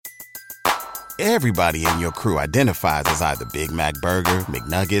Everybody in your crew identifies as either Big Mac Burger,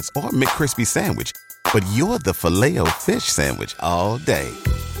 McNuggets, or McCrispy Sandwich. But you're the Filet-O-Fish Sandwich all day.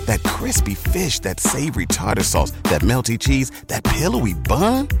 That crispy fish, that savory tartar sauce, that melty cheese, that pillowy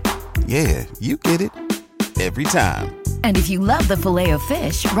bun. Yeah, you get it. Every time. And if you love the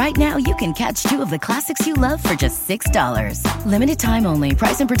Filet-O-Fish, right now you can catch two of the classics you love for just $6. Limited time only.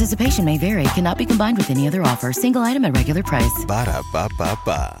 Price and participation may vary. Cannot be combined with any other offer. Single item at regular price.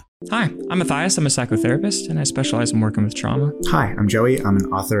 Ba-da-ba-ba-ba. Hi, I'm Matthias. I'm a psychotherapist, and I specialize in working with trauma. Hi, I'm Joey. I'm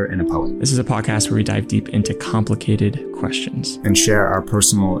an author and a poet. This is a podcast where we dive deep into complicated questions. And share our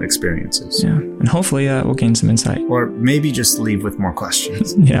personal experiences. Yeah, and hopefully we'll gain some insight. Or maybe just leave with more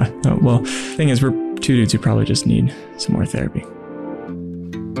questions. Yeah, well, the thing is, we're two dudes who probably just need some more therapy.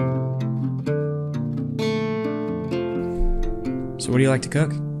 So what do you like to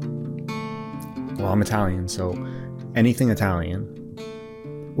cook? Well, I'm Italian, so anything Italian.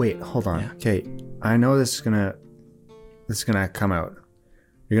 Wait, hold on. Yeah. Okay, I know this is gonna come out.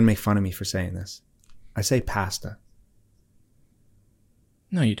 You're gonna make fun of me for saying this. I say pasta.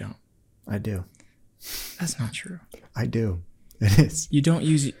 No, you don't. I do. That's not true. I do. It is. You don't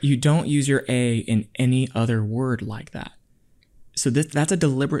use your A in any other word like that. So that's a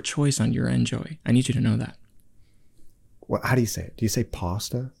deliberate choice on your end, Joey. I need you to know that. What? How do you say it? Do you say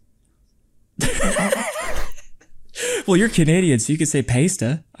pasta? Well, you're Canadian, so you could say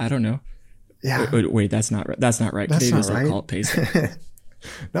pasta. I don't know. Yeah. Wait, that's not right. That's not right. That's Canadians not right. don't call it pasta.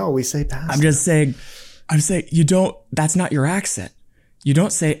 No, we say pasta. I'm saying you don't. That's not your accent. You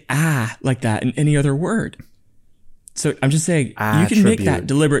don't say like that in any other word. So I'm just saying you can make that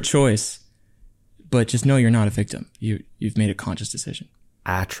deliberate choice, but just know you're not a victim. You've made a conscious decision.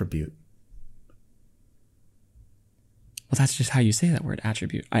 Attribute. Well, that's just how you say that word,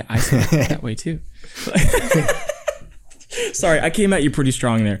 attribute. I say it that way too. Sorry, I came at you pretty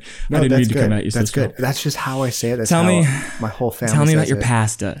strong there. No, I didn't mean that's to good. come at you That's so strong. good. That's just how I say it. That's Tell me, my whole family Tell me about says your it.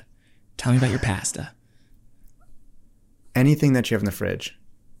 pasta. Tell me about your pasta. Anything that you have in the fridge,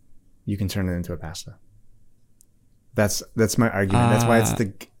 you can turn it into a pasta. That's my argument. That's why it's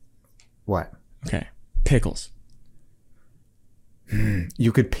the... What? Okay. Pickles.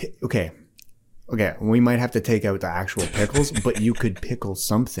 You could... Okay. We might have to take out the actual pickles, but you could pickle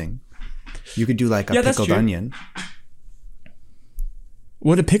something. You could do like a pickled onion.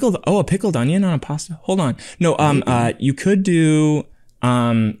 What a pickled onion on a pasta? Hold on. No, you could do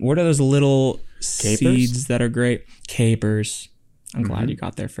what are those little seeds that are great? Capers. I'm glad you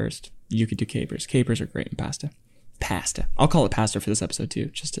got there first. You could do capers. Capers are great in pasta. I'll call it pasta for this episode too,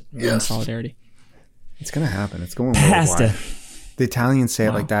 just in solidarity. It's gonna happen. It's going pasta. worldwide. The Italians say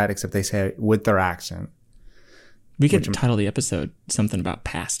it like that, except they say it with their accent. We could title the episode something about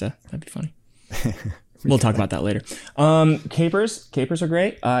pasta. That'd be funny. We'll talk about that later. Capers are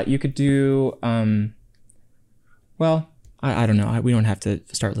great. You could do, well, I don't know. We don't have to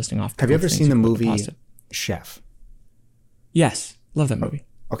start listing off. Have you ever seen the movie Chef? Yes. Love that movie.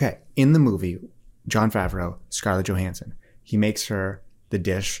 Okay. In the movie, Jon Favreau, Scarlett Johansson, he makes her the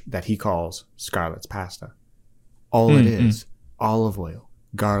dish that he calls Scarlett's pasta. All it is, olive oil,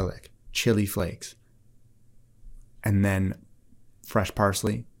 garlic, chili flakes, and then fresh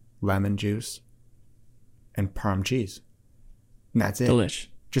parsley, lemon juice, and Parm cheese. And that's it. Delish.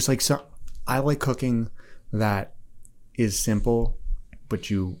 Just like I like cooking that is simple, but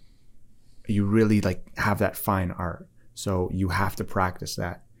you really like have that fine art. So you have to practice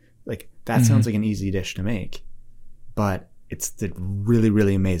that. Like that sounds like an easy dish to make, but it's the really,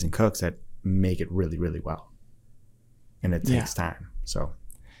 really amazing cooks that make it really, really well. And it takes time. So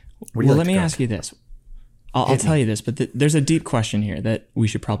let me ask you this. I'll tell you this, but there's a deep question here that we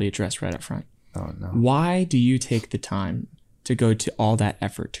should probably address right up front. Oh, no. Why do you take the time to go to all that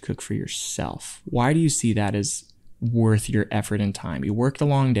effort to cook for yourself? Why do you see that as worth your effort and time? You worked a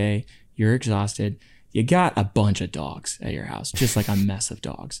long day. You're exhausted. You got a bunch of dogs at your house, just like a mess of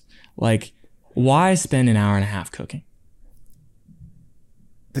dogs. Like, why spend an hour and a half cooking?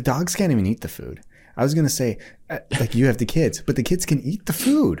 The dogs can't even eat the food. I was going to say, like, you have the kids, but the kids can eat the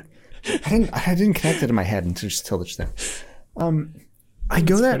food. I didn't connect it in my head until just then. I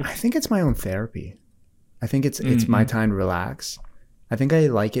think it's my own therapy. I think it's my time to relax. I think I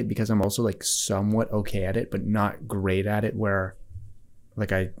like it because I'm also like somewhat okay at it, but not great at it where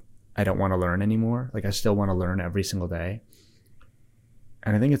like I don't want to learn anymore. Like I still want to learn every single day.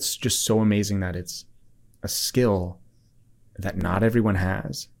 And I think it's just so amazing that it's a skill that not everyone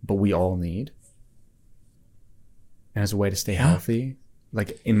has, but we all need. And as a way to stay healthy,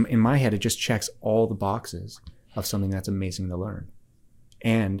 like in my head, it just checks all the boxes of something that's amazing to learn.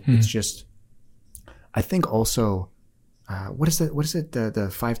 And it's just, I think also, what is it? The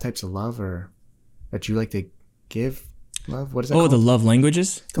 5 types of love, or that you like to give love? What is that Oh, called? the love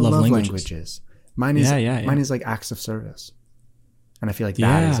languages? The love languages. Mine is mine is like acts of service. And I feel like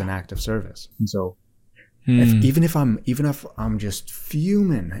that is an act of service. And so even if I'm just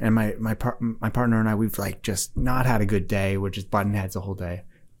fuming and my partner and I, we've like just not had a good day, we're just butting heads the whole day,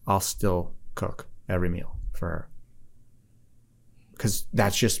 I'll still cook every meal for her. Because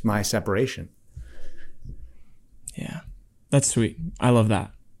that's just my separation. Yeah, that's sweet. I love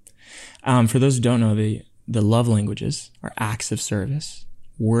that. For those who don't know, the love languages are acts of service,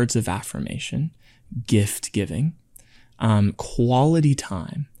 words of affirmation, gift giving, quality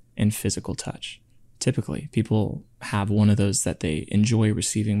time, and physical touch. Typically, people have one of those that they enjoy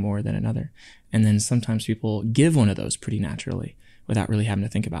receiving more than another. And then sometimes people give one of those pretty naturally without really having to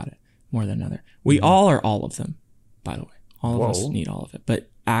think about it more than another. We all are all of them, by the way. All of us need all of it. But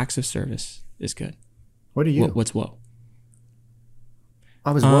acts of service is good. What are you? What's whoa?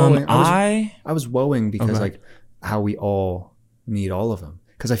 I was woeing. I was woeing because like how we all need all of them.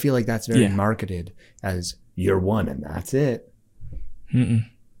 Because I feel like that's very marketed as you're one and that's it.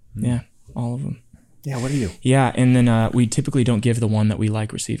 Yeah, all of them. Yeah, what are you? Yeah, and then we typically don't give the one that we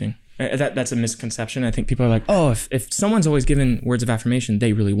like receiving. That's a misconception. I think people are like, oh, if someone's always given words of affirmation,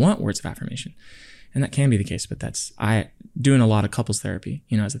 they really want words of affirmation. And that can be the case, but I doing a lot of couples therapy,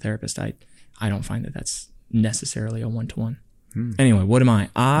 as a therapist, I don't find that that's necessarily a one-to-one. Anyway, what am I?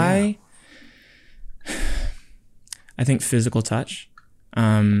 I think physical touch.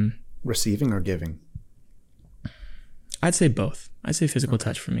 Receiving or giving? I'd say both. I'd say physical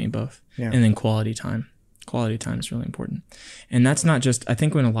touch for me, both. Yeah. And then quality time. Quality time is really important. And that's not just, I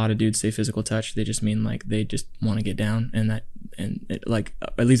think when a lot of dudes say physical touch, they just mean like they just want to get down like,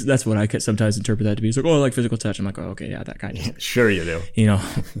 at least that's what I could sometimes interpret that to be. It's like, oh, I like physical touch. I'm like, oh, okay, yeah, that guy just, sure you do.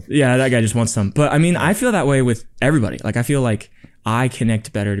 Yeah, that guy just wants some. But I mean, I feel that way with everybody. Like, I feel like I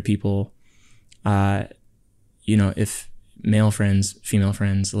connect better to people, if male friends, female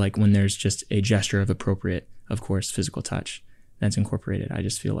friends, like when there's just a gesture of appropriate, of course, physical touch that's incorporated. I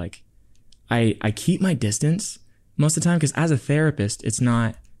just feel like I keep my distance most of the time because as a therapist, it's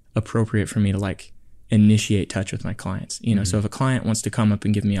not appropriate for me to like initiate touch with my clients. So if a client wants to come up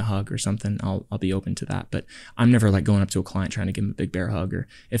and give me a hug or something, I'll be open to that. But I'm never like going up to a client trying to give them a big bear hug, or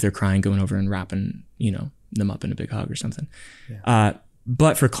if they're crying, going over and wrapping, them up in a big hug or something. Yeah.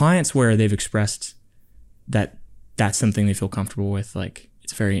 But for clients where they've expressed that that's something they feel comfortable with, like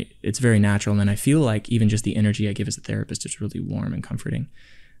it's very natural. And then I feel like even just the energy I give as a therapist is really warm and comforting.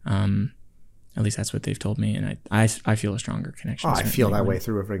 At least that's what they've told me. And I feel a stronger connection. Oh, I feel that way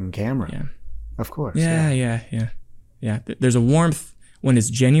through a freaking camera. Yeah. Of course. Yeah. There's a warmth when it's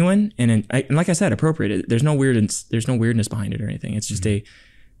genuine and like I said, appropriate. There's no weirdness behind it or anything. It's just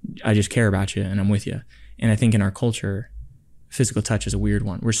I just care about you and I'm with you. And I think in our culture, physical touch is a weird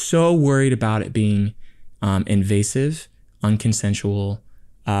one. We're so worried about it being invasive, unconsensual,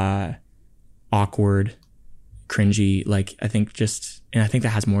 awkward, cringy. Like I think that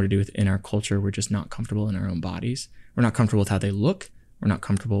has more to do with in our culture, we're just not comfortable in our own bodies. We're not comfortable with how they look. We're not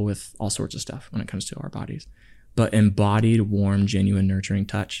comfortable with all sorts of stuff when it comes to our bodies. But embodied, warm, genuine, nurturing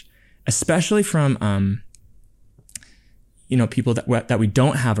touch, especially from people that we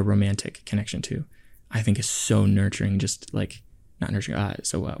don't have a romantic connection to, I think is so nurturing. Just like not nurturing.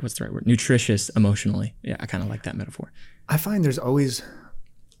 What's the right word? Nutritious emotionally. Yeah, I kind of like that metaphor. I find there's always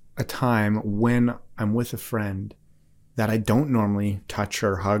a time when I'm with a friend that I don't normally touch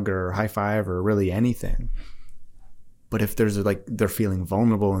or hug or high five or really anything. But if there's they're feeling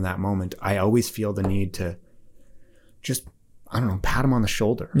vulnerable in that moment, I always feel the need to just, I don't know, pat them on the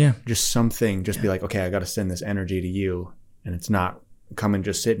shoulder. Yeah. Just something, be like, okay, I got to send this energy to you and it's not coming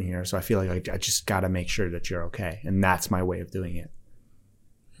just sitting here. So I feel like I just got to make sure that you're okay. And that's my way of doing it.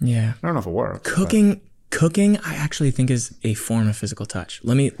 Yeah. I don't know if it works. Cooking, I actually think is a form of physical touch.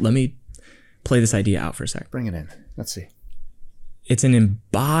 Let me play this idea out for a sec. Bring it in. Let's see. It's an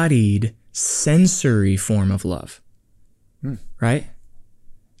embodied sensory form of love. Right?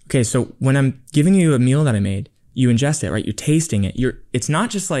 Okay, so when I'm giving you a meal that I made, you ingest it, right? You're tasting it. It's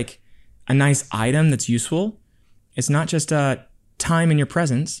not just like a nice item that's useful. It's not just time in your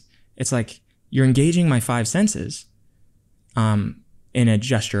presence. It's like you're engaging my five senses in a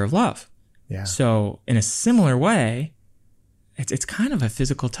gesture of love. Yeah. So in a similar way, it's kind of a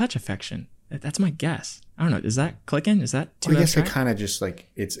physical touch affection. That's my guess. I don't know. Is that clicking? Is that too abstract? I guess it kind of just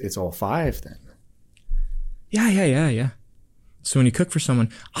like it's all five then. Yeah. So when you cook for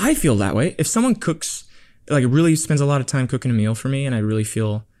someone, I feel that way. If someone cooks, like really spends a lot of time cooking a meal for me, and I really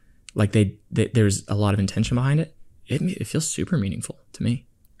feel like there's a lot of intention behind it, it feels super meaningful to me.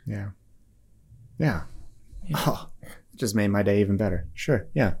 Yeah. Oh, It just made my day even better. Sure.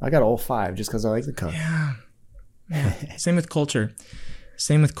 Yeah. I got all 5 just because I like to cook. Yeah. Same with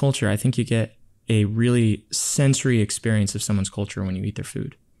culture. I think you get a really sensory experience of someone's culture when you eat their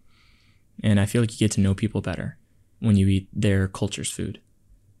food. And I feel like you get to know people better when you eat their culture's food.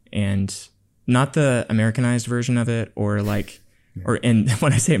 And not the Americanized version of it, or like, and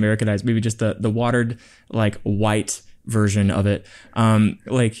when I say Americanized, maybe just the watered, like white version of it.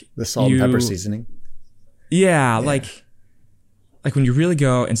 Like the salt and pepper seasoning. Yeah. Like when you really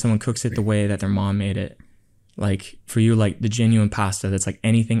go and someone cooks it the way that their mom made it, like for you, like the genuine pasta that's like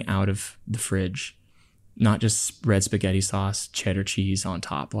anything out of the fridge, not just red spaghetti sauce, cheddar cheese on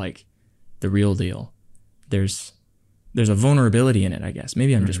top, like the real deal. There's a vulnerability in it, I guess.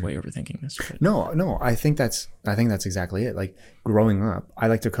 Maybe I'm just way overthinking this. But. No. I think that's exactly it. Like growing up, I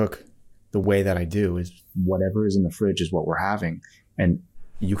like to cook the way that I do is whatever is in the fridge is what we're having, and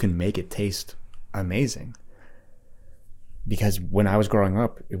you can make it taste amazing. Because when I was growing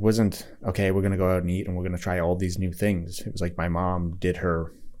up, it wasn't, okay, we're going to go out and eat and we're going to try all these new things. It was like my mom did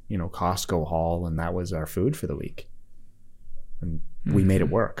her, Costco haul, and that was our food for the week. And we made it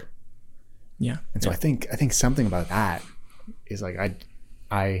work. Yeah. And so I think something about that is like,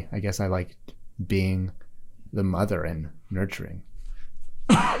 I guess I like being the mother and nurturing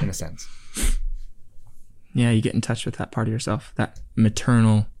in a sense. Yeah. You get in touch with that part of yourself, that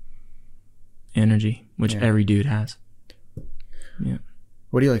maternal energy, which every dude has. Yeah.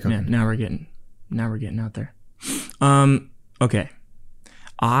 What do you like cooking? Yeah, now we're getting out there. Okay.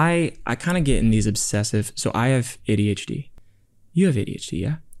 I kind of get in these obsessive. So I have ADHD. You have ADHD,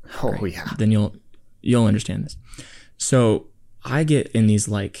 yeah? Oh, Great. yeah. Then you'll understand this. So I get in these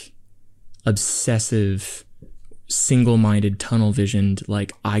like obsessive, single-minded, tunnel-visioned,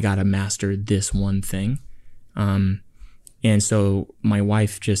 like I gotta master this one thing. And so my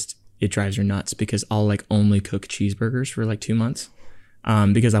wife it drives her nuts because I'll like only cook cheeseburgers for like 2 months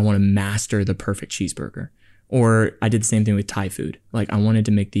because I want to master the perfect cheeseburger. Or I did the same thing with Thai food. Like I wanted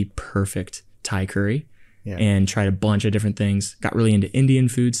to make the perfect Thai curry and tried a bunch of different things. Got really into Indian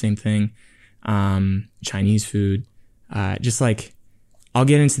food, same thing. Chinese food. Just like I'll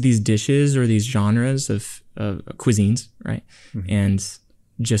get into these dishes or these genres of cuisines, right? Mm-hmm. And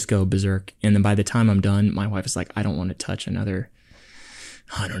just go berserk. And then by the time I'm done, my wife is like, I don't want to touch another,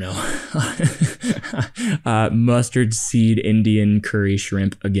 I don't know, mustard seed Indian curry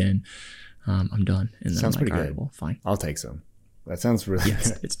shrimp again. I'm done. And then sounds I'm like, pretty good. Right, well, fine. I'll take some. That sounds really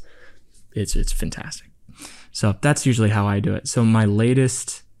good. It's fantastic. So that's usually how I do it. So my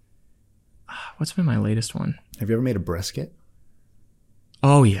latest, what's been my latest one? Have you ever made a brisket?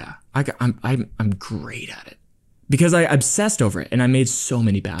 Oh yeah, I'm great at it because I obsessed over it and I made so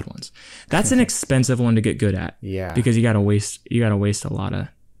many bad ones. That's an expensive one to get good at. Yeah, because you gotta waste a lot of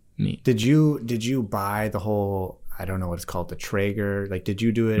meat. Did you buy the whole, I don't know what it's called, the Traeger? Like, did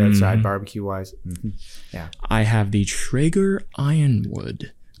you do it outside barbecue wise? Mm-hmm. Yeah, I have the Traeger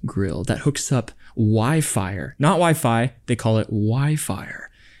Ironwood grill that hooks up Wi-Fi, not Wi-Fi. They call it Wi-Fi,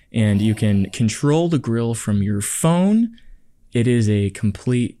 and you can control the grill from your phone. It is a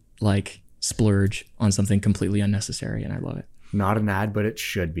complete like splurge on something completely unnecessary, and I love it. Not an ad, but it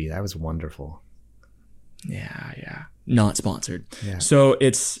should be. That was wonderful. Yeah. Not sponsored. Yeah. So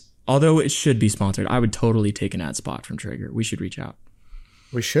although it should be sponsored, I would totally take an ad spot from Traeger. We should reach out.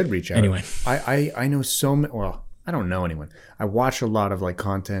 We should reach out. Anyway. I know so many, well, I don't know anyone. I watch a lot of like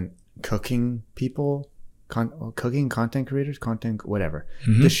cooking people, cooking content creators, whatever.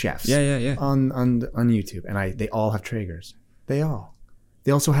 Mm-hmm. The chefs. Yeah. On YouTube. And they all have Traegers.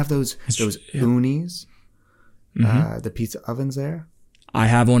 They also have those Unis, the pizza ovens there. I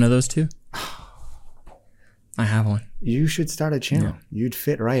have one of those too. I have one. You should start a channel. Yeah. You'd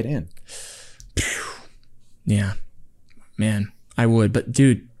fit right in. Yeah, man, I would. But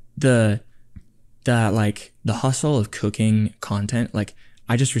dude, the hustle of cooking content, like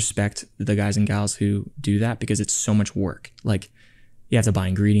I just respect the guys and gals who do that because it's so much work. Like you have to buy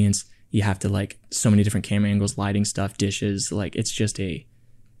ingredients. You have to like so many different camera angles, lighting stuff, dishes. Like it's just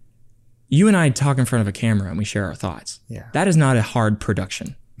you and I talk in front of a camera and we share our thoughts. Yeah. That is not a hard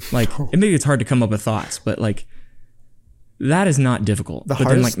production. Like maybe it's hard to come up with thoughts, but like that is not difficult. The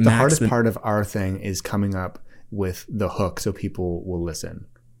hardest part of our thing is coming up with the hook so people will listen.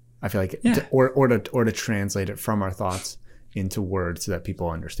 I feel like, or to translate it from our thoughts into words so that people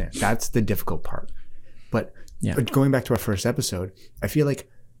understand. That's the difficult part. But going back to our first episode, I feel like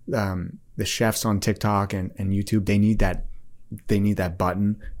the chefs on TikTok and YouTube, they need that they need that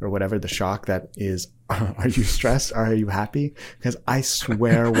button or whatever, the shock that is, are you stressed? Or are you happy? Because I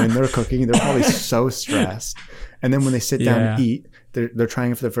swear when they're cooking, they're probably so stressed. And then when they sit down and eat, they're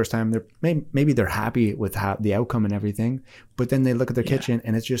trying it for the first time. Maybe they're happy with the outcome and everything, but then they look at their kitchen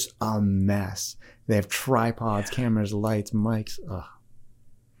and it's just a mess. They have tripods, cameras, lights, mics. Ugh.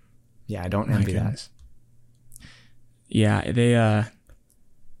 Yeah, I don't envy that. Yeah,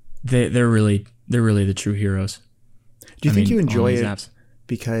 they're really the true heroes. Do you think you enjoy it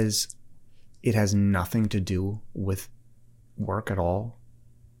because it has nothing to do with work at all?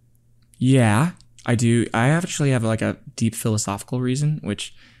 Yeah, I do. I actually have like a deep philosophical reason,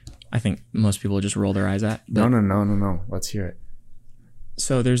 which I think most people just roll their eyes at. No. Let's hear it.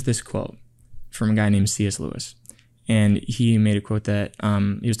 So there's this quote from a guy named C.S. Lewis. And he made a quote that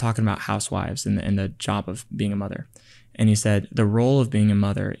he was talking about housewives and the job of being a mother. And he said, the role of being a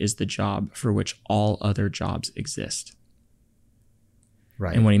mother is the job for which all other jobs exist.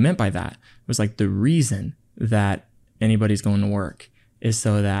 Right. And what he meant by that was like the reason that anybody's going to work is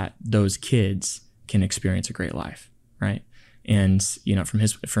so that those kids can experience a great life, right? And, you know, from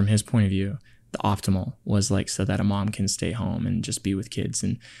his point of view, the optimal was like so that a mom can stay home and just be with kids.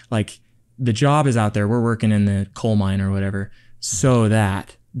 And like the job is out there, we're working in the coal mine or whatever, so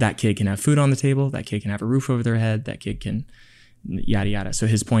that kid can have food on the table, that kid can have a roof over their head, that kid can yada yada. So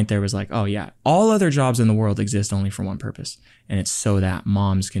his point there was like, oh yeah, all other jobs in the world exist only for one purpose, and it's so that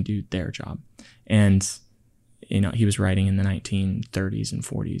moms can do their job. And you know, he was writing in the 1930s and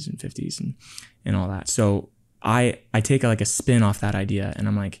 40s and 50s and all that. So I take like a spin off that idea, and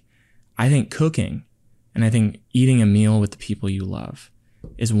I'm like, I think cooking and I think eating a meal with the people you love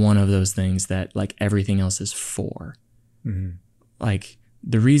is one of those things that like everything else is for. Mm-hmm. Like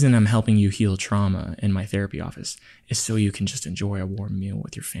the reason I'm helping you heal trauma in my therapy office is so you can just enjoy a warm meal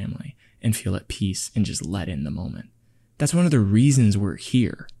with your family and feel at peace and just let in the moment. That's one of the reasons we're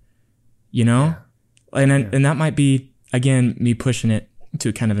here, you know? Yeah. And that might be, again, me pushing it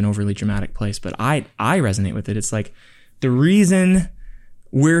to kind of an overly dramatic place, but I resonate with it. It's like the reason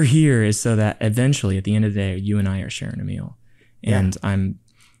we're here is so that eventually at the end of the day, you and I are sharing a meal. And I'm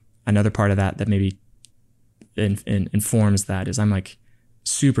another part of that maybe informs that is I'm like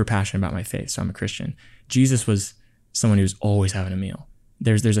super passionate about my faith. So I'm a Christian. Jesus was someone who was always having a meal.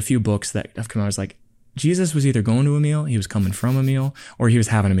 There's a few books that have come out. It's like Jesus was either going to a meal, he was coming from a meal, or he was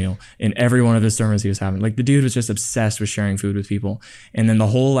having a meal. In every one of his sermons he was having. Like the dude was just obsessed with sharing food with people. And then the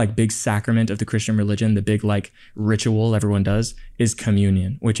whole like big sacrament of the Christian religion, the big like ritual everyone does is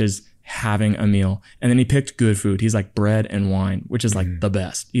communion, which is having a meal. And then he picked good food. He's like bread and wine, which is like the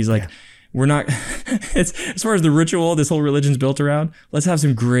best. He's like, we're not, it's as far as the ritual, this whole religion's built around, let's have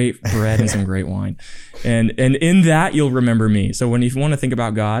some great bread and some great wine. And in that you'll remember me. So when you want to think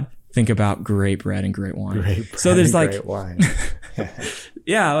about God, think about great bread and great wine. Great bread so there's like, great wine.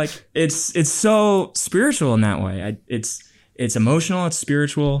 Yeah, like it's so spiritual in that way. It's emotional, it's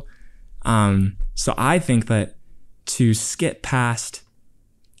spiritual. So I think that to skip past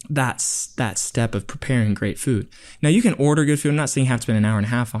that step of preparing great food. Now you can order good food. I'm not saying you have to spend an hour and a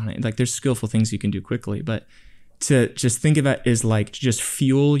half on it. Like there's skillful things you can do quickly, but to just think of it as like just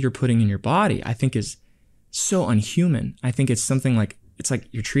fuel you're putting in your body, I think is so unhuman. I think it's something like, it's like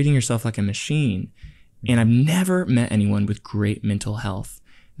you're treating yourself like a machine. And I've never met anyone with great mental health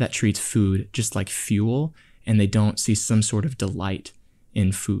that treats food just like fuel and they don't see some sort of delight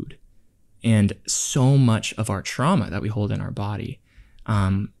in food. And so much of our trauma that we hold in our body,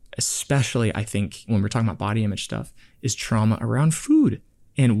 especially I think when we're talking about body image stuff, is trauma around food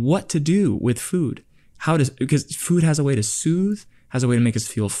and what to do with food. Because food has a way to soothe, has a way to make us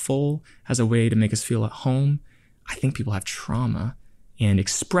feel full, has a way to make us feel at home. I think people have trauma and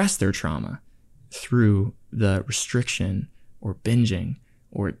express their trauma through the restriction or binging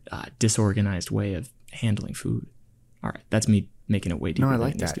or disorganized way of handling food. All right, that's me making it way deeper. No, I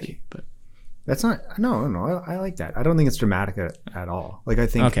like that. But that's not. No. I like that. I don't think it's dramatic at all. Like I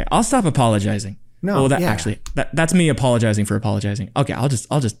think. Okay, I'll stop apologizing. No, well, actually, that's me apologizing for apologizing. Okay, I'll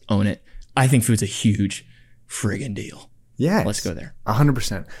just own it. I think food's a huge friggin' deal. Yeah, let's go there.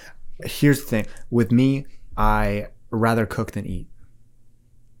 100%. Here's the thing. With me, I rather cook than eat.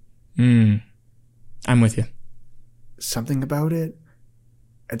 I'm with you. Something about it,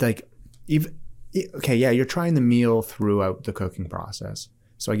 like even okay, yeah, you're trying the meal throughout the cooking process,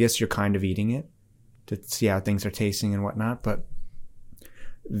 so I guess you're kind of eating it to see how things are tasting and whatnot. But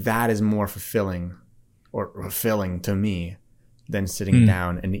that is more fulfilling to me than sitting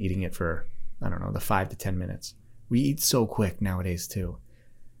down and eating it for, I don't know, the 5 to 10 minutes. We eat so quick nowadays too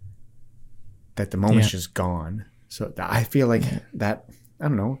that the moment's just gone. So I feel like that. I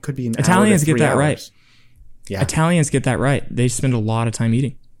don't know. It could be an Italians hour to 3 get that hours. right. Yeah. Italians get that right. They spend a lot of time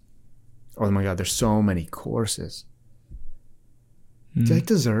eating. Oh my God, there's so many courses. Do you like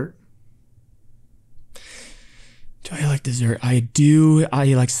dessert? Do I like dessert? I do.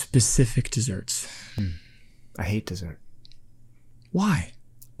 I like specific desserts. I hate dessert. Why?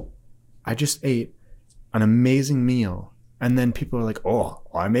 I just ate an amazing meal, and then people are like, "Oh,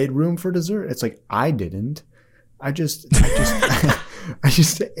 I made room for dessert." It's like I didn't. I just I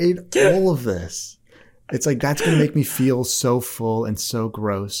just ate all of this. It's like that's gonna make me feel so full and so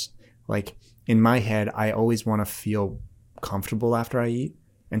gross. Like in my head, I always want to feel comfortable after I eat,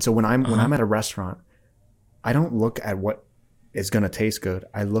 and so when I'm at a restaurant, I don't look at what is gonna taste good.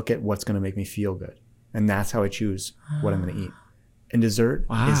 I look at what's gonna make me feel good, and that's how I choose what I'm gonna eat. And dessert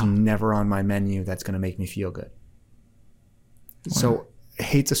is never on my menu that's going to make me feel good. Wow. So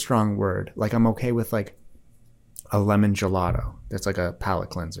hate's a strong word. Like I'm okay with like a lemon gelato. That's like a palate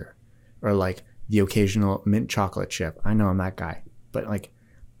cleanser. Or like the occasional mint chocolate chip. I know I'm that guy. But like,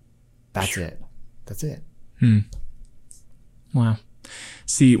 that's it. That's it. Wow.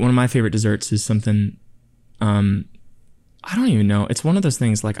 See, one of my favorite desserts is something, I don't even know. It's one of those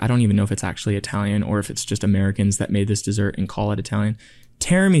things like I don't even know if it's actually Italian or if it's just Americans that made this dessert and call it Italian.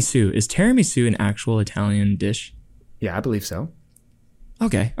 Tiramisu. Is tiramisu an actual Italian dish? Yeah, I believe so.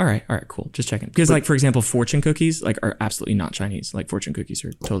 Okay. All right, cool. Just checking. Because like, for example, fortune cookies like are absolutely not Chinese. Like fortune cookies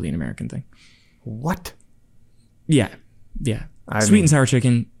are totally an American thing. What? Yeah. Sweet and sour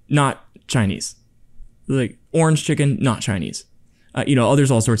chicken, not Chinese. Like orange chicken, not Chinese.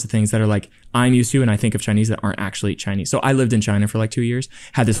 There's all sorts of things that are like I'm used to and I think of Chinese that aren't actually Chinese. So I lived in China for like 2 years,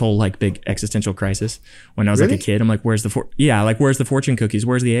 had this whole like big existential crisis when I was like a kid. I'm like, where's the fortune cookies?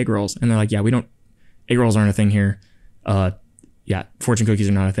 Where's the egg rolls? And they're like, egg rolls aren't a thing here. Fortune cookies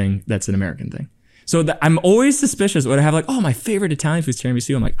are not a thing. That's an American thing. So I'm always suspicious when I have like, oh, my favorite Italian food is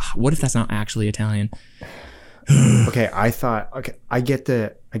tiramisu. I'm like, what if that's not actually Italian? I get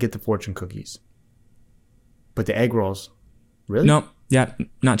the fortune cookies, but the egg rolls. Really? No,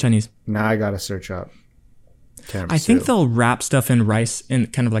 not Chinese. Now I gotta search up tiramisu. I think they'll wrap stuff in rice in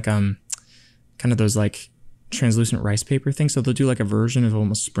kind of like kind of those like translucent rice paper things. So they'll do like a version of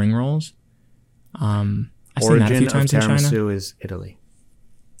almost spring rolls. I've seen that a few times in China. Tiramisu is Italy.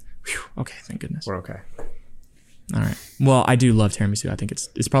 Whew, okay, thank goodness. We're okay. All right. Well, I do love tiramisu. I think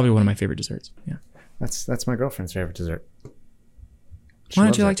it's probably one of my favorite desserts. Yeah. That's my girlfriend's favorite dessert. Why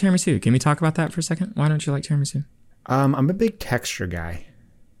don't you like tiramisu? Can we talk about that for a second? Why don't you like tiramisu? I'm a big texture guy,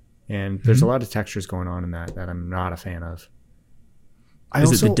 and there's a lot of textures going on in that I'm not a fan of.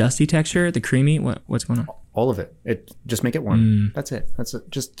 Is it the dusty texture, the creamy? What's going on? All of it. Just make it one. That's it.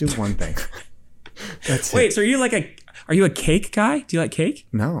 Just do one thing. That's Wait, it. so are you a cake guy? Do you like cake?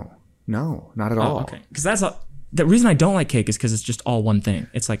 No, not at all. Okay, because the reason I don't like cake is because it's just all one thing.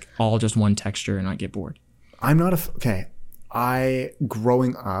 It's like all just one texture, and I get bored. I'm not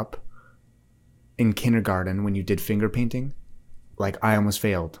growing up in kindergarten when you did finger painting, like I almost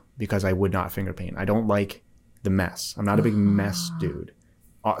failed because I would not finger paint. I don't like the mess. I'm not a big mess dude,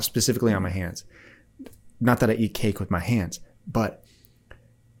 specifically on my hands. Not that I eat cake with my hands, but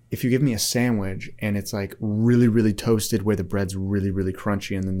if you give me a sandwich and it's like really, really toasted where the bread's really, really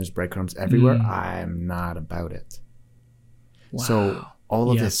crunchy and then there's breadcrumbs everywhere, I'm not about it. Wow. So all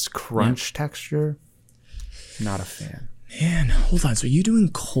of this crunch texture, not a fan. Man, hold on. So are you doing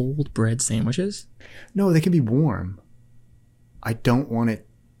cold bread sandwiches? No, they can be warm. I don't want it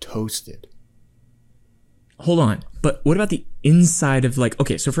toasted. Hold on. But what about the inside of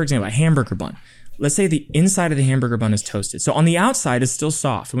so for example, a hamburger bun. Let's say the inside of the hamburger bun is toasted. So on the outside it's still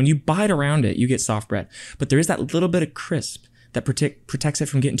soft. When you bite around it, you get soft bread. But there is that little bit of crisp that protects it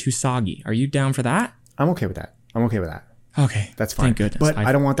from getting too soggy. Are you down for that? I'm okay with that. Okay. That's fine. Thank goodness. But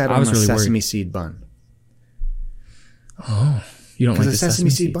I don't want that on a sesame seed bun. Oh, you don't like the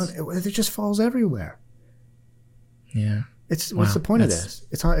sesame seed bun? It just falls everywhere. Yeah. What's the point of this?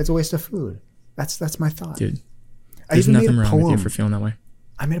 It's a waste of food. That's my thought. Dude, there's nothing wrong with you for feeling that way.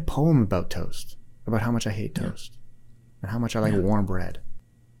 I made a poem about toast, about how much I hate toast, and how much I like warm bread.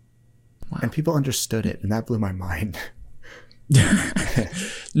 Wow. And people understood it, and that blew my mind.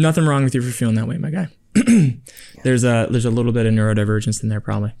 Nothing wrong with you for feeling that way, my guy. There's a little bit of neurodivergence in there,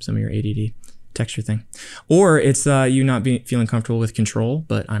 probably some of your ADD texture thing, or it's you not feeling comfortable with control.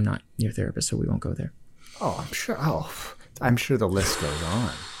 But I'm not your therapist, so we won't go there. Oh, I'm sure the list goes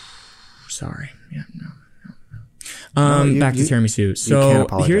on. Sorry, yeah, no. Back to tiramisu. So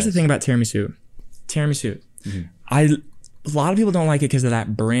here's the thing about tiramisu. Mm-hmm. A lot of people don't like it because of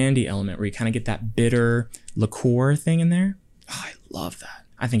that brandy element where you kind of get that bitter liqueur thing in there. Oh, I love that.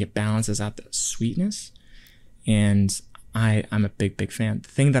 I think it balances out the sweetness. And I'm a big fan. The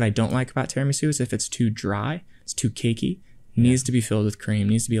thing that I don't like about tiramisu is if it's too dry, it's too cakey, needs to be filled with cream,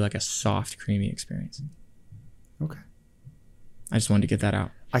 needs to be like a soft, creamy experience. Okay. I just wanted to get that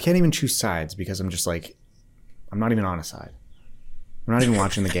out. I can't even choose sides because I'm just like, I'm not even on a side. I'm not even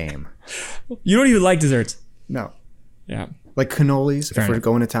watching the game. You don't even like desserts. No. Yeah. Like cannolis, Fair if we're enough.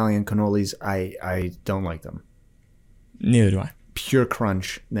 going Italian, cannolis, I don't like them. Neither do I. Pure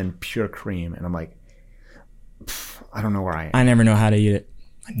crunch, then pure cream. And I'm like, I don't know where I am. I never know how to eat it.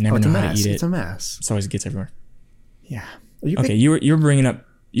 I never It's a know how to mess. eat it. It's a mess. It always gets everywhere. Yeah. Okay, you were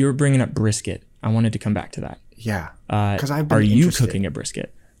bringing up brisket. I wanted to come back to that. Yeah. Because I've been Are you interested. cooking a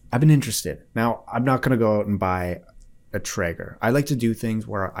brisket? I've been interested. Now, I'm not going to go out and buy a Traeger. I like to do things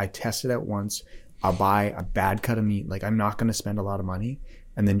where I test it out once. I'll buy a bad cut of meat. Like, I'm not going to spend a lot of money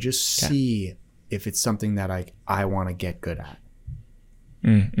and then just see if it's something that I want to get good at.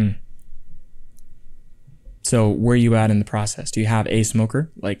 Mm-mm. So where are you at in the process? Do you have a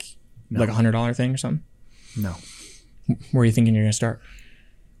smoker? Like a $100 thing or something? No. Where are you thinking you're going to start?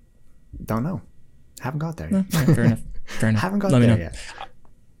 Don't know. Haven't got there No, yet. all right, fair enough. Fair enough. Haven't got Let me there know. yet.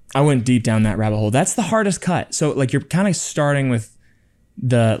 I went deep down that rabbit hole. That's the hardest cut. So like you're kind of starting with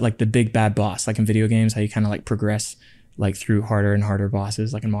the big bad boss, like in video games, how you kind of like progress like through harder and harder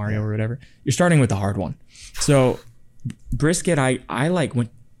bosses, like in Mario or whatever. You're starting with the hard one. So brisket, I like went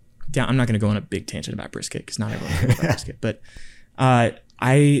down. I'm not going to go on a big tangent about brisket because not everyone knows about brisket, but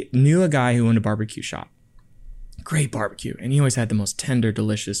I knew a guy who owned a barbecue shop. Great barbecue, and he always had the most tender,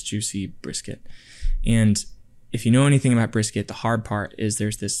 delicious, juicy brisket. And if you know anything about brisket, the hard part is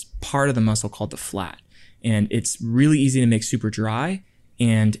there's this part of the muscle called the flat, and it's really easy to make super dry,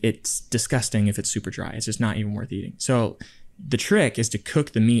 and it's disgusting if it's super dry. It's just not even worth eating. So the trick is to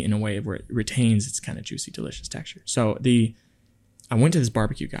cook the meat in a way where it retains its kind of juicy, delicious texture. So I went to this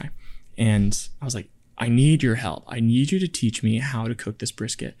barbecue guy, and I was like, I need your help. I need you to teach me how to cook this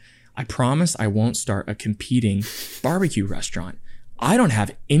brisket. I promise I won't start a competing barbecue restaurant. I don't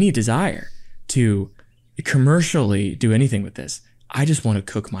have any desire to commercially do anything with this. I just want to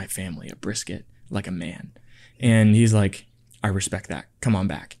cook my family a brisket like a man. And he's like, I respect that. Come on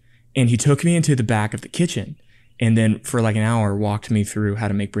back. And he took me into the back of the kitchen and then for like an hour walked me through how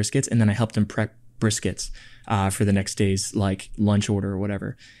to make briskets. And then I helped him prep briskets for the next day's like lunch order or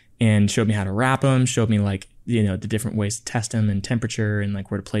whatever, and showed me how to wrap them, showed me like, you know, the different ways to test them and temperature and like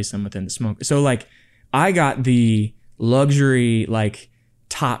where to place them within the smoke. So like I got the luxury, like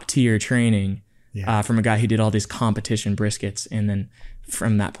top tier training from a guy who did all these competition briskets. And then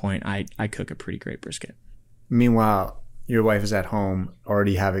from that point, I cook a pretty great brisket. Meanwhile, your wife is at home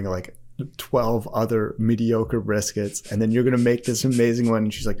already having like 12 other mediocre briskets, and then you're going to make this amazing one.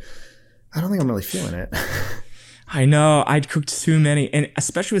 And she's like, I don't think I'm really feeling it. I know. I'd cooked too many, and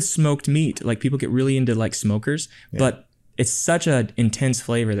especially with smoked meat, like people get really into like smokers, but it's such an intense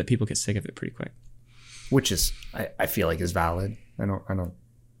flavor that people get sick of it pretty quick. Which is, I feel like is valid. I'm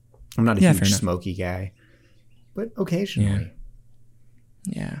not a huge smoky guy, but occasionally.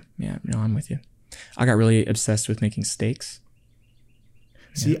 Yeah. No, I'm with you. I got really obsessed with making steaks.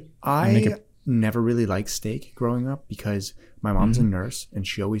 See, I never really liked steak growing up because my mom's a nurse and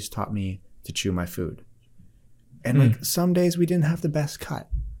she always taught me to chew my food. And like some days we didn't have the best cut,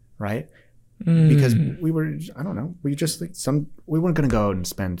 right? Because we were, I don't know, we just like we weren't going to go out and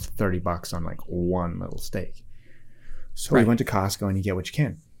spend $30 on like one little steak. So we went to Costco and you get what you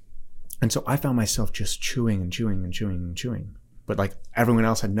can. And so I found myself just chewing and chewing and chewing and chewing. But like everyone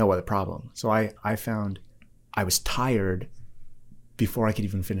else had no other problem. So I found I was tired before I could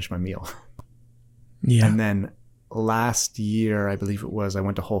even finish my meal. Yeah. And then last year, I believe it was, I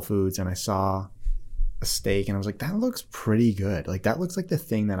went to Whole Foods and I saw a steak and I was like, that looks pretty good. Like that looks like the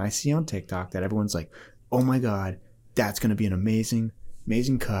thing that I see on TikTok that everyone's like, oh my God, that's going to be an amazing,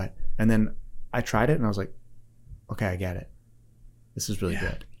 amazing cut. And then I tried it and I was like, okay, I get it. This is really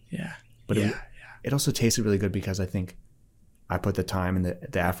good. Yeah. But it also tasted really good because I think I put the time and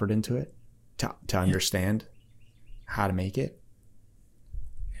the effort into it to understand how to make it.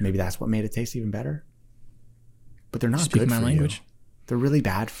 Maybe that's what made it taste even better. But they're not Speak good my for language. you. They're really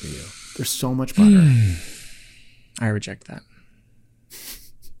bad for you. There's so much butter. I reject that.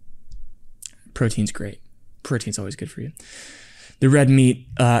 Protein's great. Protein's always good for you. The red meat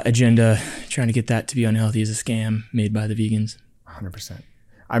agenda, trying to get that to be unhealthy, is a scam made by the vegans. 100%.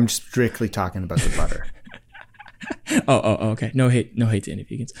 I'm strictly talking about the butter. Okay. No hate to any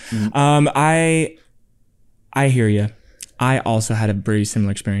vegans. I hear you. I also had a very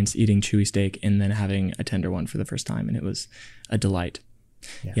similar experience eating chewy steak and then having a tender one for the first time, and it was a delight.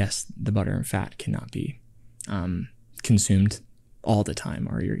 Yeah. Yes, the butter and fat cannot be consumed all the time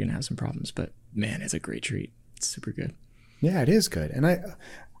or you're going to have some problems, but man, it's a great treat. It's super good. Yeah, it is good. And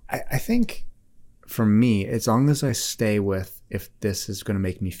I think for me, as long as I stay with, if this is going to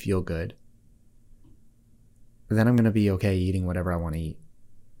make me feel good, then I'm going to be okay eating whatever I want to eat.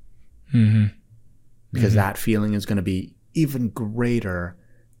 Because that feeling is going to be even greater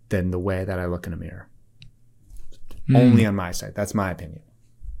than the way that I look in a mirror. Only on my side. That's my opinion.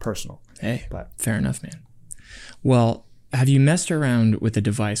 Personal. Hey, but fair enough, man. Well, have you messed around with a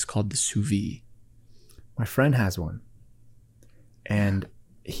device called the sous vide? My friend has one. And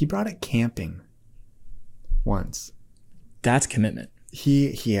he brought it camping once. That's commitment.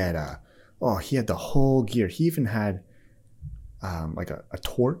 He had the whole gear. He even had like a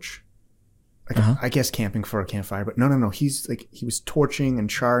torch. Like I guess camping for a campfire, but no. He's like, he was torching and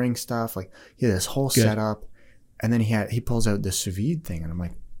charring stuff. Like he had this whole setup, and then he pulls out this sous vide thing, and I'm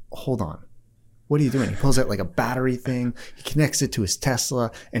like, hold on, what are you doing? He pulls out like a battery thing. He connects it to his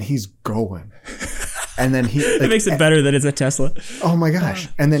Tesla, and he's going. And then it makes it better that it's a Tesla. Oh my gosh!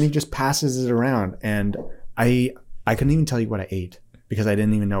 And then he just passes it around, and I couldn't even tell you what I ate because I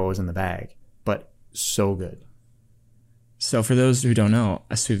didn't even know what was in the bag. But so good. So for those who don't know,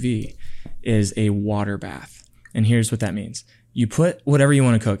 a sous vide is a water bath. And here's what that means. You put whatever you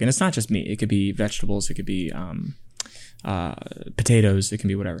want to cook, and it's not just meat. It could be vegetables. It could be potatoes. It can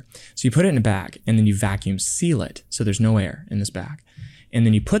be whatever. So you put it in a bag, and then you vacuum seal it so there's no air in this bag. And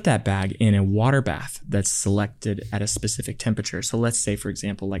then you put that bag in a water bath that's selected at a specific temperature. So let's say, for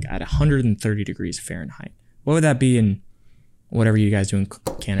example, like at 130 degrees Fahrenheit. What would that be in whatever you guys do in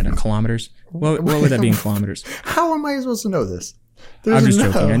Canada? Kilometers? What would that be in kilometers? How am I supposed to know this? I'm just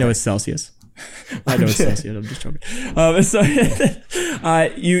joking. I know it's Celsius. I know it's Celsius. I'm just joking.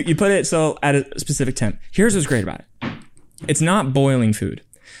 You put it so at a specific temp. Here's what's great about it. It's not boiling food.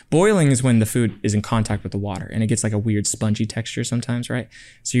 Boiling is when the food is in contact with the water and it gets like a weird spongy texture sometimes, right?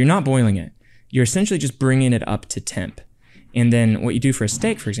 So you're not boiling it. You're essentially just bringing it up to temp. And then what you do for a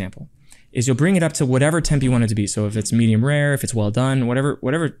steak, for example, is you'll bring it up to whatever temp you want it to be. So if it's medium rare, if it's well done,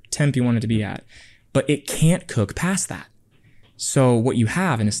 whatever temp you want it to be at. But it can't cook past that. So what you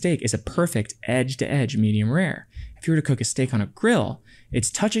have in a steak is a perfect edge-to-edge medium rare. If you were to cook a steak on a grill,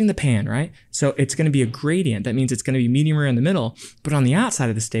 it's touching the pan, right? So it's going to be a gradient. That means it's going to be medium rare in the middle, but on the outside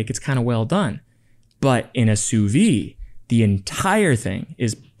of the steak, it's kind of well done. But in a sous vide, the entire thing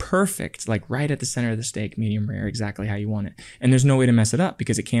is perfect, like right at the center of the steak, medium rare, exactly how you want it. And there's no way to mess it up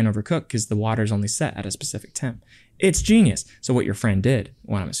because it can't overcook because the water is only set at a specific temp. It's genius. So what your friend did,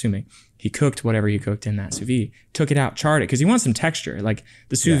 what I'm assuming, he cooked whatever he cooked in that sous vide, took it out, charred it, because he wants some texture. Like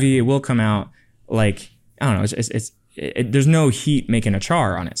the sous vide will come out like, I don't know, there's no heat making a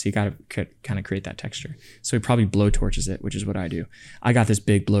char on it. So you got to kind of create that texture. So he probably blowtorches it, which is what I do. I got this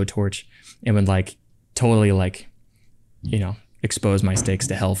big blowtorch and would like totally like, you know, expose my steaks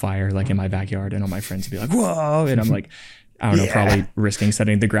to hellfire like in my backyard, and all my friends would be like, whoa. And I'm like, I don't know, probably risking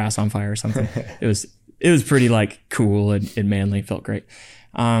setting the grass on fire or something. It was pretty like cool and manly, felt great.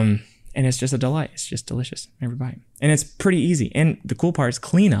 And it's just a delight. It's just delicious every bite. And it's pretty easy. And the cool part is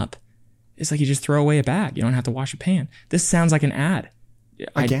cleanup. It's like you just throw away a bag. You don't have to wash a pan. This sounds like an ad.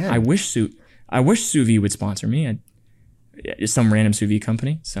 I wish sous vide would sponsor me. Some random sous vide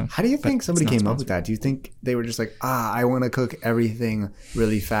company. So how do you think somebody came up with that? Do you think they were just like, I want to cook everything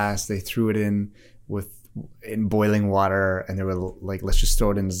really fast? They threw it in boiling water, and they were like, let's just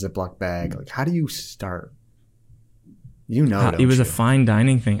throw it in a Ziploc bag. Like, how do you start? You know, it was a fine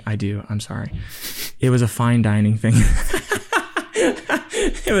dining thing. I do. I'm sorry. It was a fine dining thing.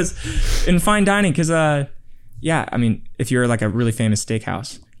 It was in fine dining because, I mean, if you're like a really famous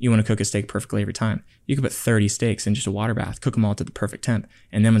steakhouse, you want to cook a steak perfectly every time. You could put 30 steaks in just a water bath, cook them all to the perfect temp.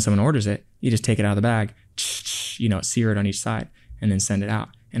 And then when someone orders it, you just take it out of the bag, you know, sear it on each side and then send it out.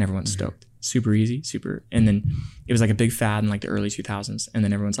 And everyone's stoked. Super easy, and then it was like a big fad in like the early 2000s. And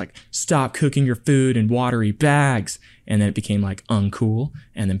then everyone's like, stop cooking your food in watery bags. And then it became like uncool.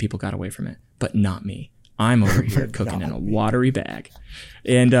 And then people got away from it, but not me. I'm over here cooking in a watery bag.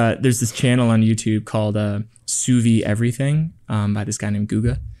 And there's this channel on YouTube called Sous Vide Everything by this guy named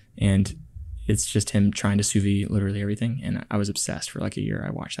Guga. And it's just him trying to sous vide literally everything. And I was obsessed for like a year.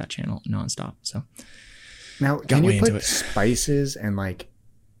 I watched that channel nonstop. So now, can you put spices and like,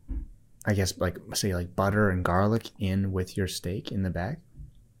 I guess like say like butter and garlic in with your steak in the bag?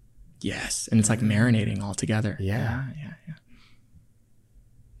 Yes. And it's like marinating all together. Yeah.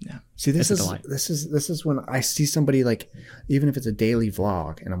 See, this is when I see somebody like, even if it's a daily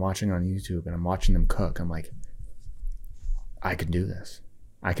vlog and I'm watching on YouTube and I'm watching them cook, I'm like, I can do this.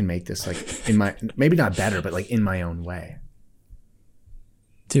 I can make this like in my, maybe not better, but like in my own way.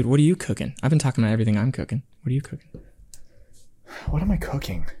 Dude, what are you cooking? I've been talking about everything I'm cooking. What are you cooking? What am I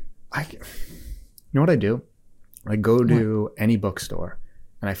cooking? You know what I do? I go to any bookstore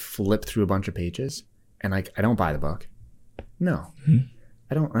and I flip through a bunch of pages and like I don't buy the book. No.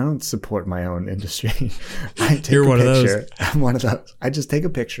 I don't support my own industry. I take You're a one of those. picture. I'm one of those. I just take a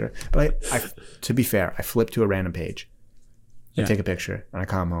picture. But I to be fair, I flip to a random page. I take a picture and I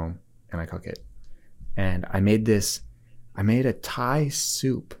come home and I cook it. And I made a Thai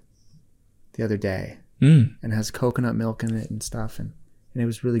soup the other day. And it has coconut milk in it and stuff and it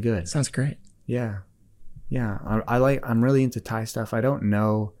was really good. Sounds great. Yeah. Yeah. I'm really into Thai stuff. I don't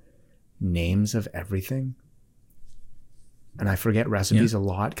know names of everything. And I forget recipes a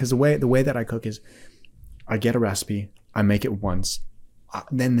lot because the way that I cook is I get a recipe, I make it once.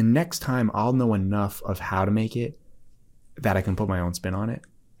 Then the next time I'll know enough of how to make it that I can put my own spin on it.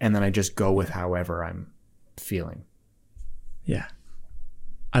 And then I just go with however I'm feeling. Yeah.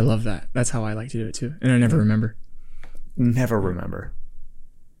 I love that. That's how I like to do it too. And I never remember. Never remember.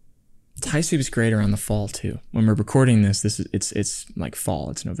 Thai soup is great around the fall too. When we're recording this it's like fall.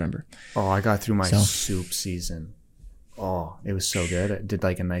 It's November. Oh, I got through my soup season. Oh, it was so good. I did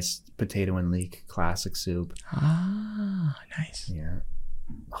like a nice potato and leek classic soup. Ah, nice. Yeah.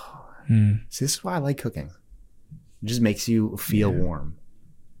 Oh. See, this is why I like cooking. It just makes you feel warm.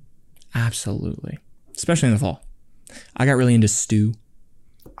 Absolutely. Especially in the fall. I got really into stew.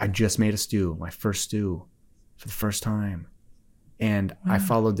 I just made a stew, my first stew for the first time. And I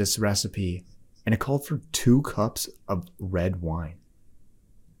followed this recipe and it called for 2 cups of red wine.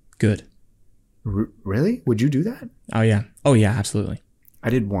 Good. Really? Would you do that? Oh yeah, absolutely.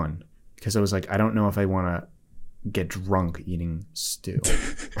 I did 1 because I was like, I don't know if I want to get drunk eating stew.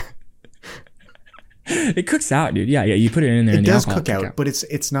 It cooks out, dude. Yeah, you put it in there. It does cook out, but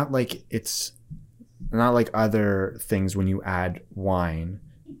it's not like other things when you add wine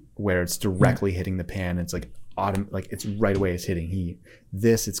where it's directly hitting the pan. It's like it's right away it's hitting heat.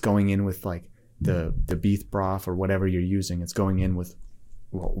 This, it's going in with like the beef broth or whatever you're using. It's going in with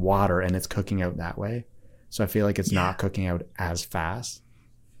water and it's cooking out that way. So I feel like it's not cooking out as fast.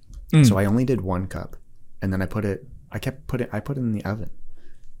 So I only did 1 cup and then I put it in the oven,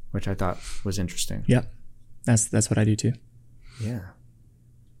 which I thought was interesting. Yep. That's what I do too. Yeah.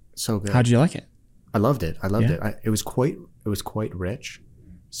 So good. How'd you like it? I loved it. It was quite rich.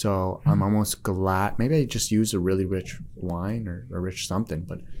 So I'm almost glad. Maybe I just used a really rich wine or a rich something,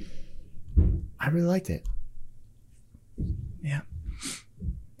 but I really liked it. Yeah.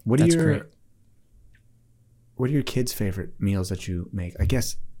 What are your kids' favorite meals that you make? I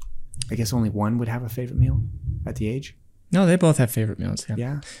guess only one would have a favorite meal at the age. No, they both have favorite meals.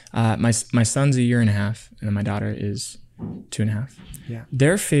 Yeah. My son's 1.5 years, and my daughter is 2.5. Yeah.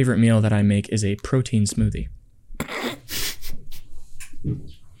 Their favorite meal that I make is a protein smoothie.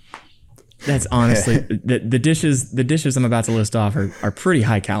 That's honestly the dishes I'm about to list off are pretty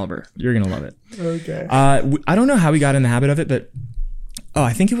high caliber. You're gonna love it. Okay. I don't know how we got in the habit of it, but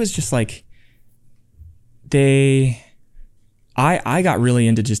I think it was just like I got really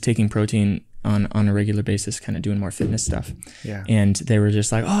into just taking protein on a regular basis, kind of doing more fitness stuff. Yeah. And they were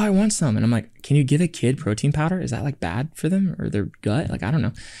just like, oh, I want some. And I'm like, can you give a kid protein powder? Is that like bad for them or their gut? Like, I don't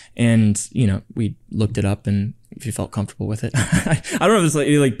know. And, we looked it up and if you felt comfortable with it, I don't know if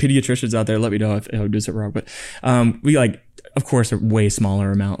there's like pediatricians out there, let me know if I does it wrong. But we of course, a way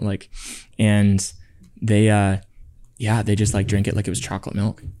smaller amount, and they just like drink it like it was chocolate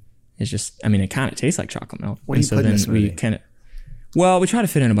milk. It's just, it kind of tastes like chocolate milk. What do you put in this smoothie? We try to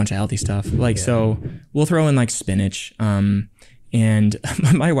fit in a bunch of healthy stuff. So we'll throw in like spinach. And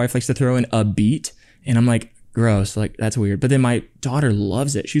my wife likes to throw in a beet. And I'm like, gross. Like, that's weird. But then my daughter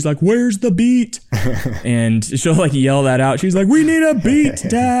loves it. She's like, where's the beet? And she'll like yell that out. She's like, we need a beet,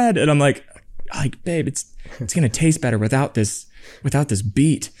 Dad. And I'm like, babe, it's going to taste better without this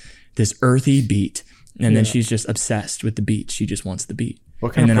beet, this earthy beet. And then she's just obsessed with the beet. She just wants the beet.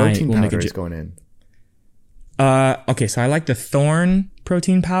 What kind of protein powder is going in? Okay, so I like the Thorne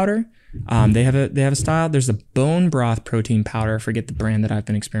protein powder. They have a style. There's a bone broth protein powder. I forget the brand that I've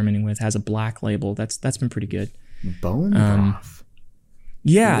been experimenting with. It has a black label. That's been pretty good. Bone broth.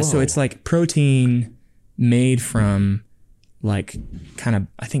 Yeah, Whoa. so it's like protein made from like kind of,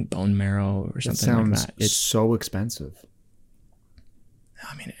 I think, bone marrow or something like that. It's so expensive.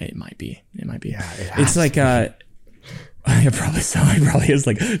 It might be. Yeah, it's like it probably is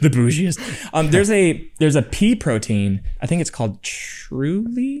like the bougiest. There's a pea protein. I think it's called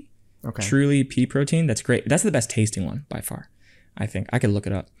Truly. Okay. Truly pea protein. That's great. That's the best tasting one by far. I think I could look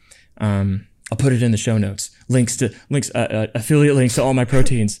it up. I'll put it in the show notes. Affiliate links to all my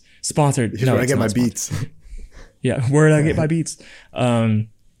proteins. Sponsored. Here's where I get my beets. Yeah, where did I get my beets?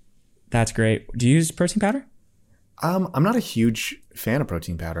 That's great. Do you use protein powder? I'm not a huge fan of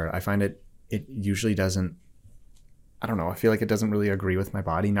protein powder. I find it usually doesn't I don't know. I feel like it doesn't really agree with my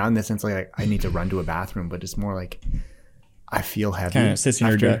body. Not in the sense like I need to run to a bathroom, but it's more like I feel heavy. Kind of sits in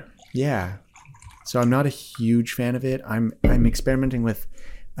your gut. Yeah. So I'm not a huge fan of it. I'm experimenting with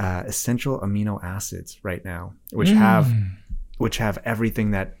essential amino acids right now, which have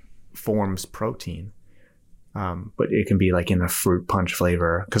everything that forms protein. But it can be like in a fruit punch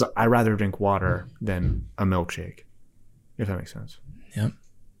flavor, because I rather drink water than a milkshake, if that makes sense. Yep.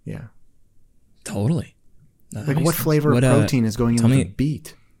 Yeah. Totally. Like what flavor of protein is going in with a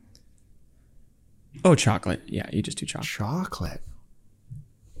beet? Oh, chocolate. Yeah, you just do chocolate. Chocolate.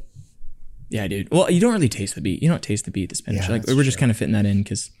 Yeah, dude. Well, you don't really taste the beet. You don't taste the beet, the spinach. Yeah, like we're just kind of fitting that in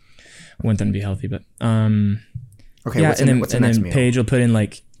because I want them to be healthy. But okay, yeah, what's and the then next meal? Paige will put in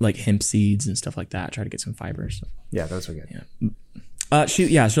like hemp seeds and stuff like that. Try to get some fiber. So. Yeah, those are good.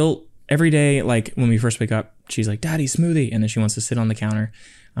 Yeah. She'll every day, like when we first wake up, she's like, "Daddy, smoothie," and then she wants to sit on the counter,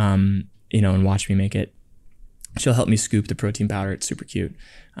 and watch me make it. She'll help me scoop the protein powder. It's super cute.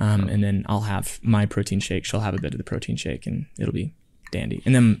 And then I'll have my protein shake. She'll have a bit of the protein shake, and it'll be dandy.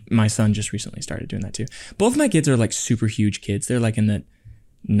 And then my son just recently started doing that too. Both of my kids are like super huge kids. They're like in the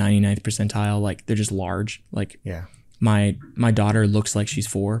 99th percentile. Like they're just large. Like my daughter looks like she's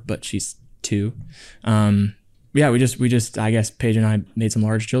 4, but she's 2. Yeah, we just I guess Paige and I made some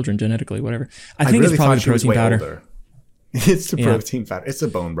large children genetically, whatever. I think really it's probably thought she was protein way powder. older. It's the protein powder. It's the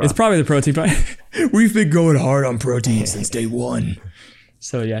bone broth. It's probably the protein powder. We've been going hard on protein since day 1.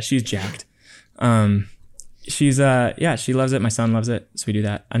 So yeah, she's jacked. She's she loves it. My son loves it. So we do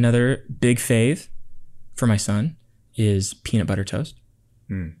that. Another big fave for my son is peanut butter toast.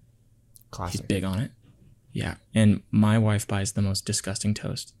 Classic. He's big on it. Yeah. And my wife buys the most disgusting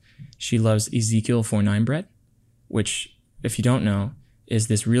toast. She loves Ezekiel 4-9 bread, which, if you don't know, is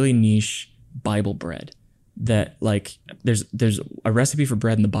this really niche Bible bread that like there's a recipe for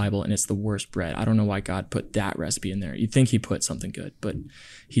bread in the Bible and it's the worst bread. I don't know why God put that recipe in there. You'd think he put something good, but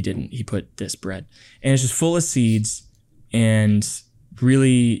he didn't. He put this bread. And it's just full of seeds and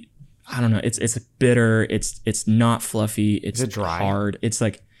really, I don't know, it's bitter, it's not fluffy, it's dry? hard. It's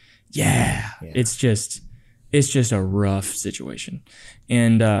like it's just a rough situation.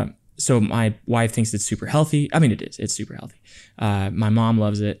 And so my wife thinks it's super healthy. I mean, it is. It's super healthy. My mom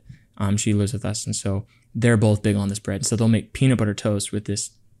loves it. She lives with us, and so they're both big on this bread. So they'll make peanut butter toast with this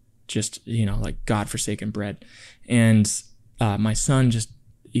just, like godforsaken bread. And my son just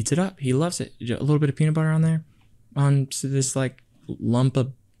eats it up. He loves it. A little bit of peanut butter on there, on this like lump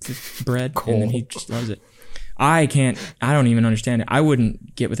of bread, and then he just loves it. I don't even understand it. I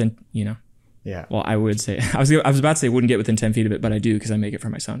wouldn't get within, Yeah. Well, I would say, I was about to say wouldn't get within 10 feet of it, but I do because I make it for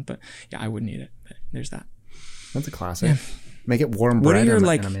my son. But yeah, I wouldn't eat it. But there's that. That's a classic. Yeah. Make it warm What bread are your, and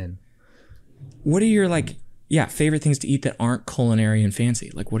like, I'm in. What are your favorite things to eat that aren't culinary and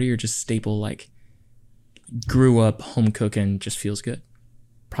fancy? Like what are your just staple, like grew up home cooking, just feels good?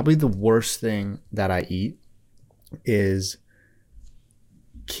 Probably the worst thing that I eat is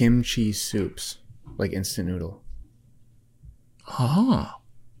kimchi soups, like instant noodle. Oh.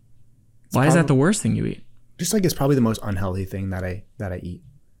 Why is that the worst thing you eat? Just like it's probably the most unhealthy thing that I eat.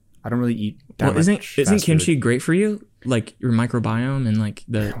 I don't really eat that much. Isn't kimchi food. great for you? Like your microbiome and like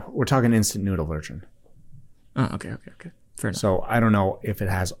the... We're talking instant noodle version. Oh, okay. Fair enough. So I don't know if it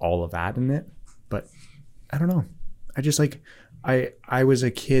has all of that in it, but I don't know. I just like, I was a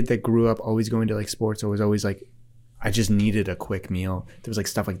kid that grew up always going to like sports. I was always like, I just needed a quick meal. There was like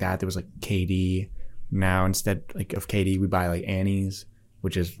stuff like that. There was like KD. Now instead like of KD, we buy like Annie's,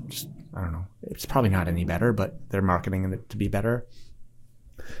 which is just, I don't know. It's probably not any better, but they're marketing it to be better.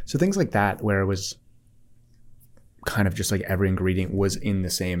 So things like that, where it was kind of just like every ingredient was in the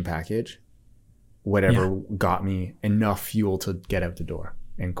same package, whatever got me enough fuel to get out the door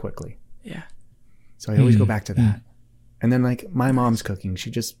and quickly. Yeah. So I always go back to that. And then like my mom's cooking,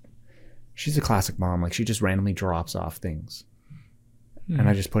 she's a classic mom. Like she just randomly drops off things and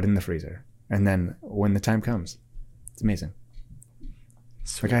I just put it in the freezer. And then when the time comes, it's amazing.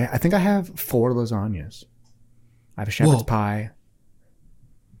 Like I think I have 4 lasagnas. I have a shepherd's pie.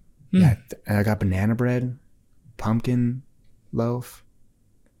 Yeah, and I got banana bread, pumpkin loaf,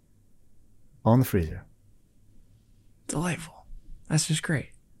 all in the freezer. Delightful. That's just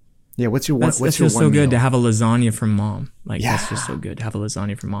great. Yeah, what's your one? That's what's your just one so meal? good to have a lasagna from mom. Like that's just so good to have a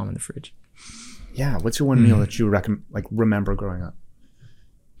lasagna from mom in the fridge. Yeah, what's your one meal that you remember growing up?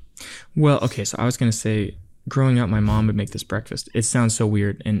 Well, okay, so I was gonna say, growing up, my mom would make this breakfast. It sounds so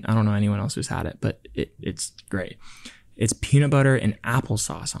weird, and I don't know anyone else who's had it, but it's great. It's peanut butter and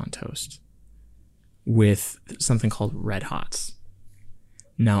applesauce on toast with something called Red Hots.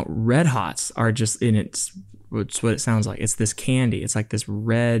 Now, Red Hots are just it's what it sounds like. It's this candy. It's like this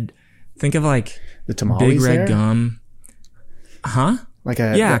red. Think of like the tamales big red there? gum. Huh?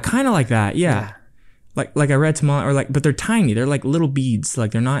 Kind of like that. Yeah. Like a red tamale, but they're tiny. They're like little beads.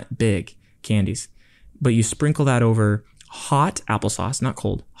 Like they're not big candies. But you sprinkle that over hot applesauce, not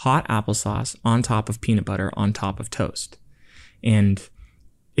cold, hot applesauce on top of peanut butter on top of toast. And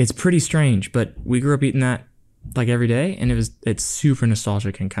it's pretty strange, but we grew up eating that like every day, and it's super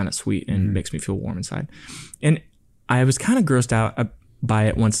nostalgic and kind of sweet and makes me feel warm inside. And I was kind of grossed out by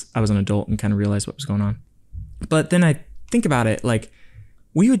it once I was an adult and kind of realized what was going on. But then I think about it, like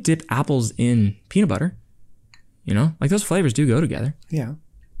we would dip apples in peanut butter, like those flavors do go together. Yeah.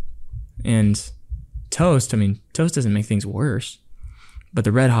 And toast doesn't make things worse, but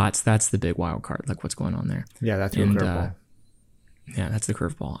the Red Hots, that's the big wild card. Like what's going on there? Yeah, that's your curveball. Yeah, that's the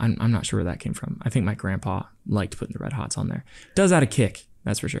curveball. I'm not sure where that came from. I think my grandpa liked putting the Red Hots on there. Does add a kick,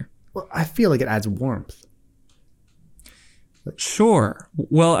 that's for sure. Well, I feel like it adds warmth. Sure.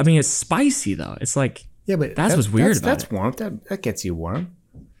 Well, I mean, it's spicy though. It's like, yeah, but that's what's weird about it. That's warmth. That gets you warm.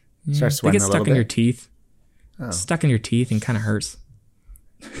 Yeah. Start sweating it gets stuck in your teeth. Oh. Stuck in your teeth and kind of hurts.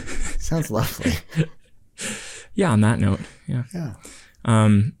 Sounds lovely. Yeah, on that note. Yeah.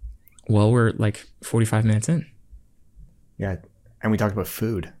 Well, we're like 45 minutes in. Yeah. And we talked about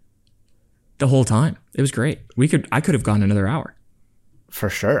food. The whole time. It was great. I could have gone another hour. For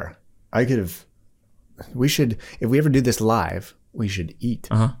sure. We should, if we ever do this live, we should eat.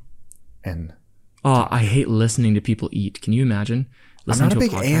 Uh-huh. And I hate listening to people eat. Can you imagine? I'm not a big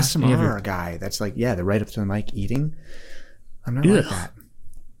ASMR guy. That's like, they're right up to the mic eating. I'm not like that.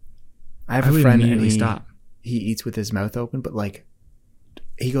 I have a friend and he eats with his mouth open, but like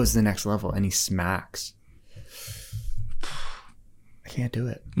he goes to the next level and he smacks. I can't do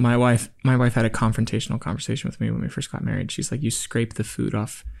it. My wife had a confrontational conversation with me when we first got married. She's like, you scrape the food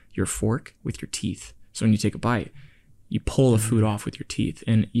off your fork with your teeth. So when you take a bite, you pull the food off with your teeth,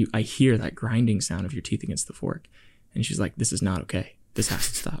 and I hear that grinding sound of your teeth against the fork. And she's like, this is not okay. This has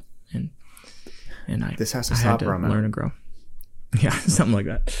to stop. And this has to stop, or I'm learn and grow. Yeah, something like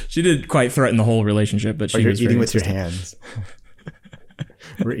that. She did quite threaten the whole relationship, but she was eating with your hands.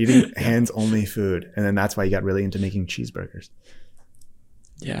 We're eating hands-only food, and then that's why you got really into making cheeseburgers.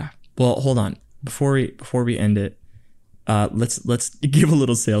 Yeah. Well, hold on. Before we end it, let's give a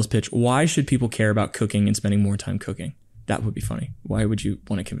little sales pitch. Why should people care about cooking and spending more time cooking? That would be funny. Why would you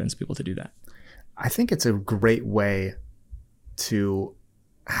want to convince people to do that? I think it's a great way to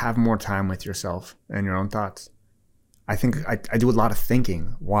have more time with yourself and your own thoughts. I think I do a lot of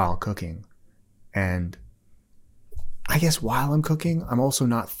thinking while cooking. And I guess while I'm cooking, I'm also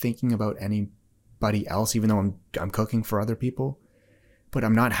not thinking about anybody else, even though I'm cooking for other people. But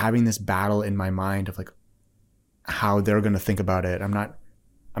I'm not having this battle in my mind of like how they're going to think about it. I'm not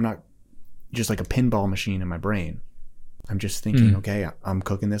just like a pinball machine in my brain. I'm just thinking, okay, I'm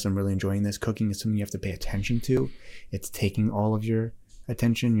cooking this. I'm really enjoying this. Cooking is something you have to pay attention to. It's taking all of your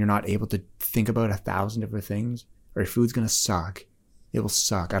attention. You're not able to think about 1,000 different things, or your food's going to suck. It will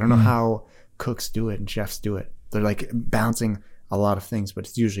suck. I don't know how cooks do it and chefs do it. They're like balancing a lot of things, but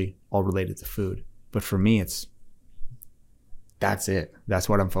it's usually all related to food. But for me, that's it. That's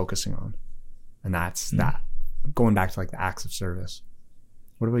what I'm focusing on. And that's that. Going back to like the acts of service.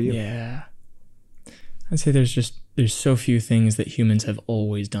 What about you? Yeah. I'd say there's so few things that humans have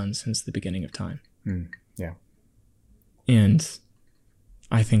always done since the beginning of time. Yeah. And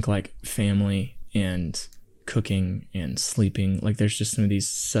I think like family and cooking and sleeping, like there's just some of these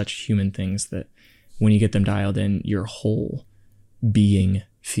such human things that when you get them dialed in, your whole being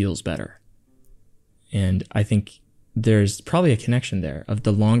feels better. And I think there's probably a connection there of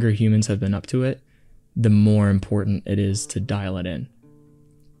the longer humans have been up to it, the more important it is to dial it in.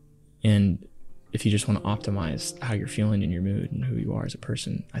 And if you just want to optimize how you're feeling in your mood and who you are as a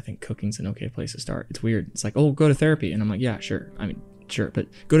person, I think cooking's an okay place to start. It's weird. It's like, oh, go to therapy. And I'm like, yeah, sure. I mean, sure. But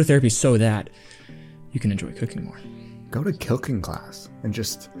go to therapy so that you can enjoy cooking more. Go to cooking class and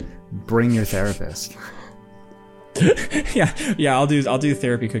just bring your therapist. Yeah. I'll do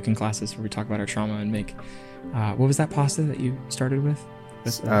therapy cooking classes where we talk about our trauma and make, what was that pasta that you started with?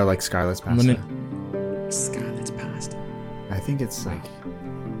 Like Scarlett's pasta. Scarlett's pasta. I think it's like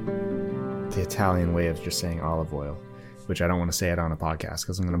the Italian way of just saying olive oil, which I don't want to say it on a podcast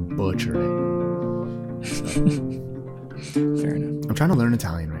because I'm going to butcher it. So. Fair enough. I'm trying to learn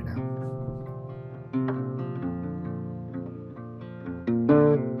Italian right now.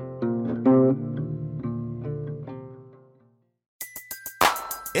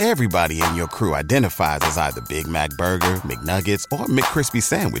 Everybody in your crew identifies as either Big Mac Burger, McNuggets, or McCrispy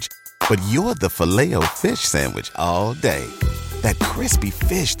Sandwich. But you're the Filet-O-Fish Sandwich all day. That crispy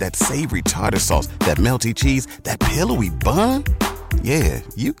fish, that savory tartar sauce, that melty cheese, that pillowy bun. Yeah,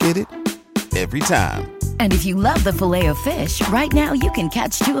 you get it. every time. And if you love the Filet-O-Fish, right now you can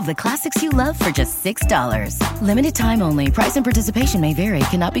catch two of the classics you love for just $6. Limited time only. Price and participation may vary.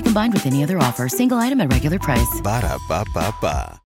 Cannot be combined with any other offer. Single item at regular price. Ba-da-ba-ba-ba.